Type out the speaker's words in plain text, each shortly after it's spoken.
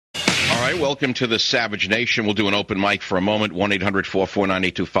right, welcome to the Savage Nation. We'll do an open mic for a moment,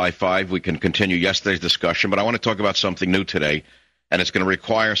 1-800-449-8255. We can continue yesterday's discussion, but I want to talk about something new today, and it's going to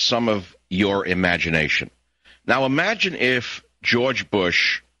require some of your imagination. Now, imagine if George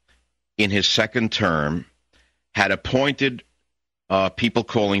Bush, in his second term, had appointed people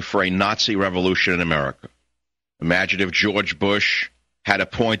calling for a Nazi revolution in America. Imagine if George Bush had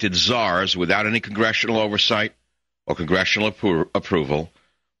appointed czars without any congressional oversight or congressional approval,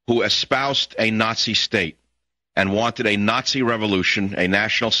 who espoused a Nazi state and wanted a Nazi revolution, a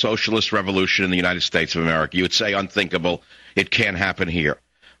National Socialist revolution in the United States of America. You would say unthinkable. It can't happen here.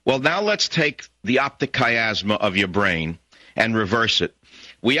 Well, now let's take the optic chiasma of your brain and reverse it.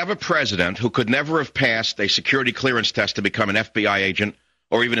 We have a president who could never have passed a security clearance test to become an FBI agent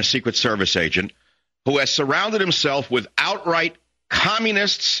or even a Secret Service agent, who has surrounded himself with outright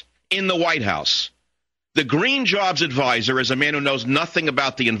communists in the White House. The Green Jobs advisor is a man who knows nothing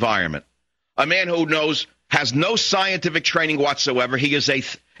about the environment, a man who has no scientific training whatsoever. He is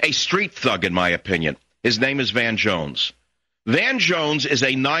a street thug, in my opinion. His name is Van Jones. Van Jones is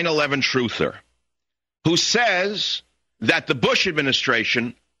a 9/11 truther who says that the Bush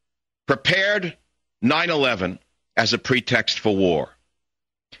administration prepared 9/11 as a pretext for war.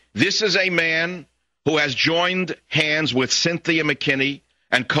 This is a man who has joined hands with Cynthia McKinney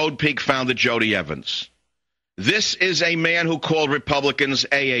and Code Pink founder Jody Evans. This is a man who called Republicans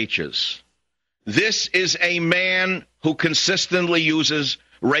AHs. This is a man who consistently uses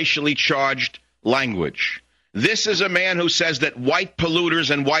racially charged language. This is a man who says that white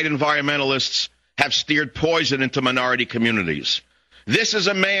polluters and white environmentalists have steered poison into minority communities. This is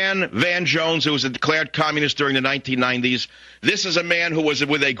a man, Van Jones, who was a declared communist during the 1990s. This is a man who was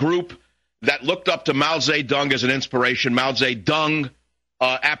with a group that looked up to Mao Zedong as an inspiration. Mao Zedong,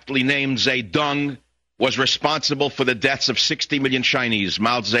 aptly named Zedong, was responsible for the deaths of 60 million Chinese.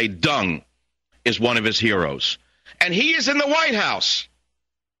 Mao Zedong is one of his heroes. And he is in the White House.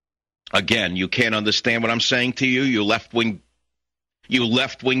 Again, you can't understand what I'm saying to you, you left-wing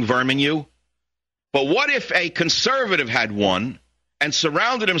vermin, you. But what if a conservative had won and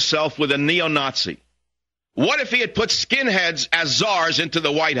surrounded himself with a neo-Nazi? What if he had put skinheads as czars into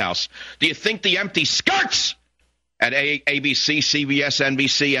the White House? Do you think the empty skirts at ABC, CBS,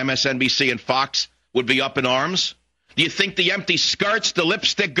 NBC, MSNBC, and Fox would be up in arms? Do you think the empty skirts, the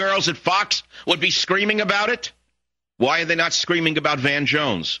lipstick girls at Fox, would be screaming about it? Why are they not screaming about Van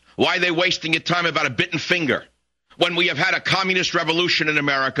Jones? Why are they wasting your time about a bitten finger when we have had a communist revolution in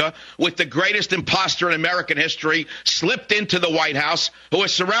America with the greatest imposter in American history slipped into the White House, who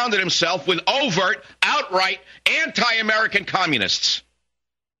has surrounded himself with overt, outright anti-American communists?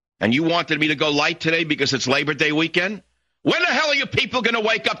 And you wanted me to go light today because it's Labor Day weekend? When the hell are you people going to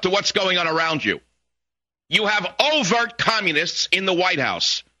wake up to what's going on around you? You have overt communists in the White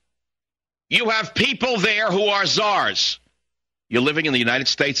House. You have people there who are czars. You're living in the United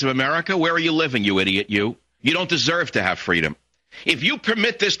States of America? Where are you living, you idiot, you? You don't deserve to have freedom. If you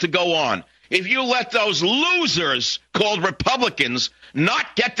permit this to go on, if you let those losers called Republicans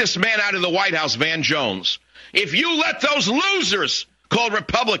not get this man out of the White House, Van Jones, if you let those losers called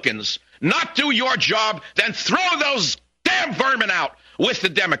Republicans not do your job, then throw those damn vermin out with the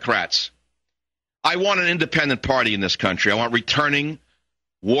Democrats. I want an independent party in this country. I want returning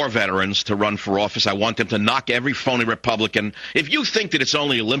war veterans to run for office. I want them to knock every phony Republican. If you think that it's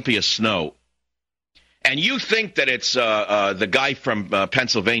only Olympia Snowe, and you think that it's the guy from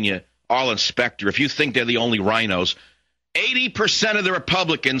Pennsylvania, Arlen Specter, if you think they're the only rhinos, 80% of the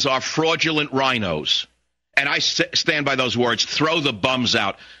Republicans are fraudulent rhinos. And I stand by those words. Throw the bums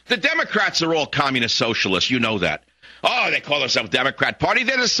out. The Democrats are all communist socialists. You know that. Oh, they call themselves Democrat Party.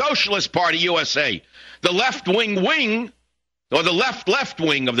 They're the Socialist Party USA. The left-wing wing, or the left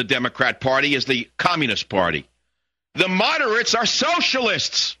wing of the Democrat Party is the Communist Party. The moderates are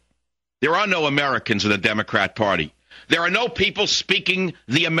socialists. There are no Americans in the Democrat Party. There are no people speaking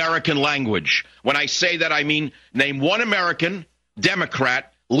the American language. When I say that, I mean name one American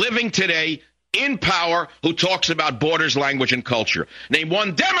Democrat living today in power who talks about borders, language, and culture. Name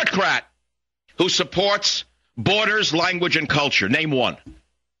one Democrat who supports borders, language, and culture. Name one.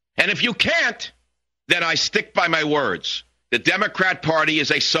 And if you can't, then I stick by my words. The Democrat Party is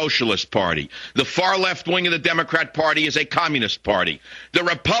a socialist party. The far left wing of the Democrat Party is a communist party. The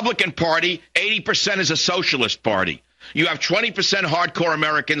Republican Party, 80% is a socialist party. You have 20% hardcore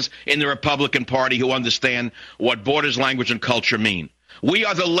Americans in the Republican Party who understand what borders, language, and culture mean. We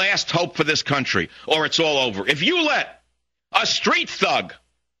are the last hope for this country, or it's all over. If you let a street thug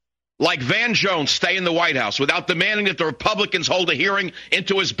like Van Jones stay in the White House without demanding that the Republicans hold a hearing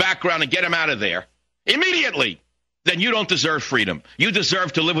into his background and get him out of there immediately, then you don't deserve freedom. You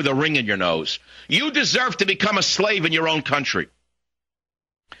deserve to live with a ring in your nose. You deserve to become a slave in your own country.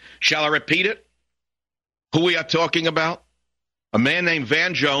 Shall I repeat it? Who we are talking about? A man named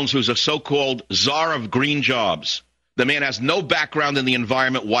Van Jones, who's a so-called czar of green jobs. The man has no background in the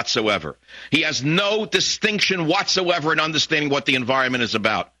environment whatsoever. He has no distinction whatsoever in understanding what the environment is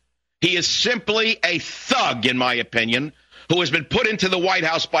about. He is simply a thug, in my opinion, who has been put into the White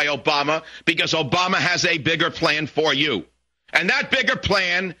House by Obama because Obama has a bigger plan for you. And that bigger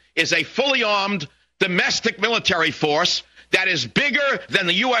plan is a fully armed domestic military force that is bigger than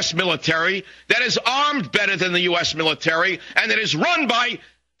the U.S. military, that is armed better than the U.S. military, and that is run by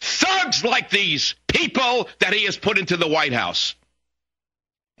thugs like these people that he has put into the White House.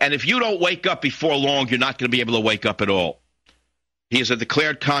 And if you don't wake up before long, you're not going to be able to wake up at all. He is a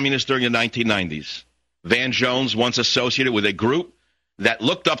declared communist during the 1990s. Van Jones once associated with a group that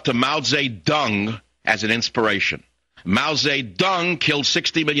looked up to Mao Zedong as an inspiration. Mao Zedong killed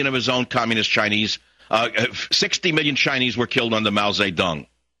 60 million of his own communist Chinese. 60 million Chinese were killed under Mao Zedong.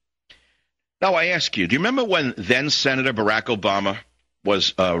 Now, I ask you, do you remember when then Senator Barack Obama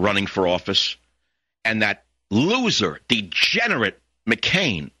was running for office? And that loser, degenerate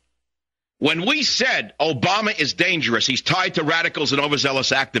McCain, when we said Obama is dangerous, he's tied to radicals and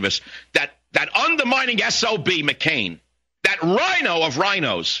overzealous activists, that undermining SOB McCain, that rhino of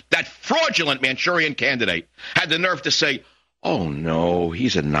rhinos, that fraudulent Manchurian candidate, had the nerve to say, oh, no,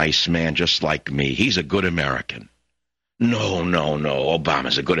 he's a nice man just like me. He's a good American. No,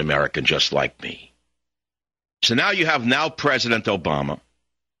 Obama's a good American just like me. So now you have President Obama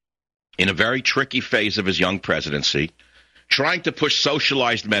in a very tricky phase of his young presidency, trying to push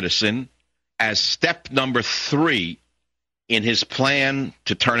socialized medicine as step number 3 in his plan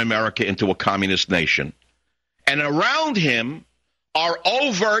to turn America into a communist nation. And around him are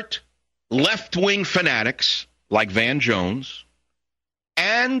overt left-wing fanatics like Van Jones,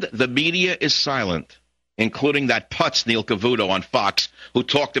 and the media is silent, including that putz Neil Cavuto on Fox, who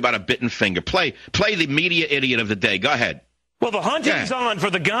talked about a bitten finger. Play the media idiot of the day. Go ahead. Well, the hunting's on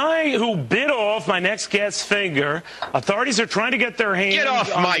for the guy who bit off my next guest's finger. Authorities are trying to get their hands on Get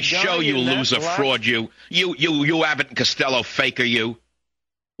off my show, you loser fraud, you Abbott and Costello faker, you.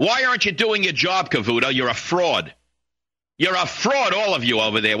 Why aren't you doing your job, Cavuto? You're a fraud. You're a fraud, all of you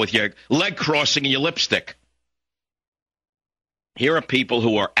over there with your leg crossing and your lipstick. Here are people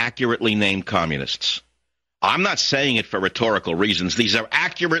who are accurately named communists. I'm not saying it for rhetorical reasons. These are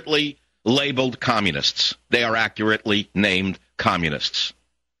accurately labeled communists. They are accurately named communists.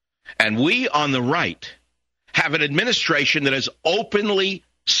 And we on the right have an administration that is openly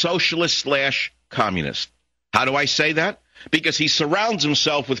socialist/communist. How do I say that? Because he surrounds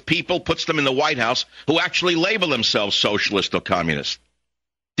himself with people, puts them in the White House, who actually label themselves socialist or communist.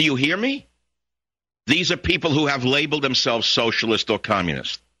 Do you hear me? These are people who have labeled themselves socialist or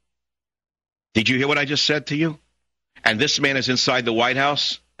communist. Did you hear what I just said to you? And this man is inside the White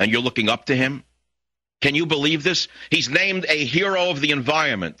House, and you're looking up to him? Can you believe this? He's named a hero of the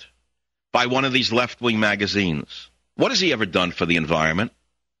environment by one of these left-wing magazines. What has he ever done for the environment?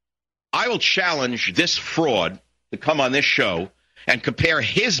 I will challenge this fraud to come on this show and compare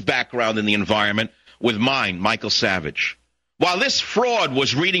his background in the environment with mine, Michael Savage. While this fraud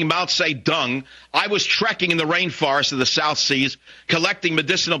was reading Mao Zedong, I was trekking in the rainforest of the South Seas, collecting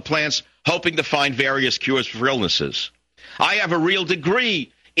medicinal plants, hoping to find various cures for illnesses. I have a real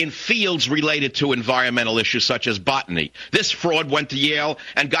degree in fields related to environmental issues such as botany. This fraud went to Yale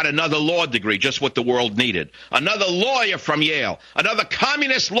and got another law degree, just what the world needed. Another lawyer from Yale, another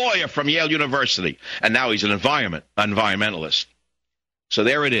communist lawyer from Yale University, and now he's an environmentalist. So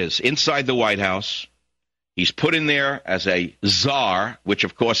there it is, inside the White House. He's put in there as a czar, which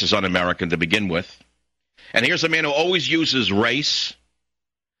of course is un-American to begin with. And here's a man who always uses race.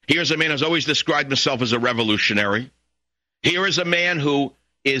 Here's a man who's always described himself as a revolutionary. Here is a man who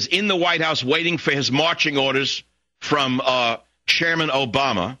is in the White House waiting for his marching orders from Chairman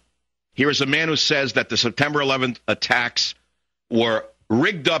Obama. Here is a man who says that the September 11th attacks were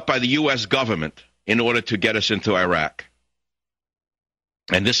rigged up by the U.S. government in order to get us into Iraq.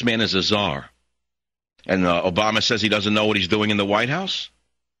 And this man is a czar. And Obama says he doesn't know what he's doing in the White House?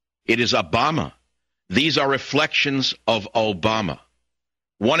 It is Obama. These are reflections of Obama.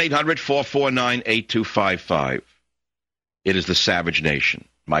 1-800-449-8255. It is the Savage Nation.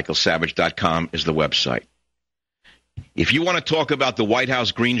 MichaelSavage.com is the website. If you want to talk about the White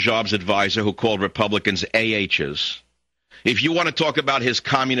House Green Jobs advisor who called Republicans AHs, if you want to talk about his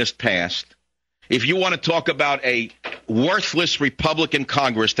communist past, if you want to talk about a worthless Republican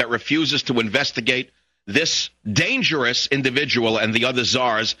Congress that refuses to investigate this dangerous individual and the other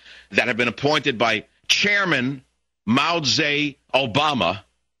czars that have been appointed by Chairman Mao Zedong Obama,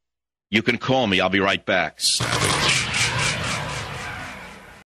 you can call me. I'll be right back. Savage.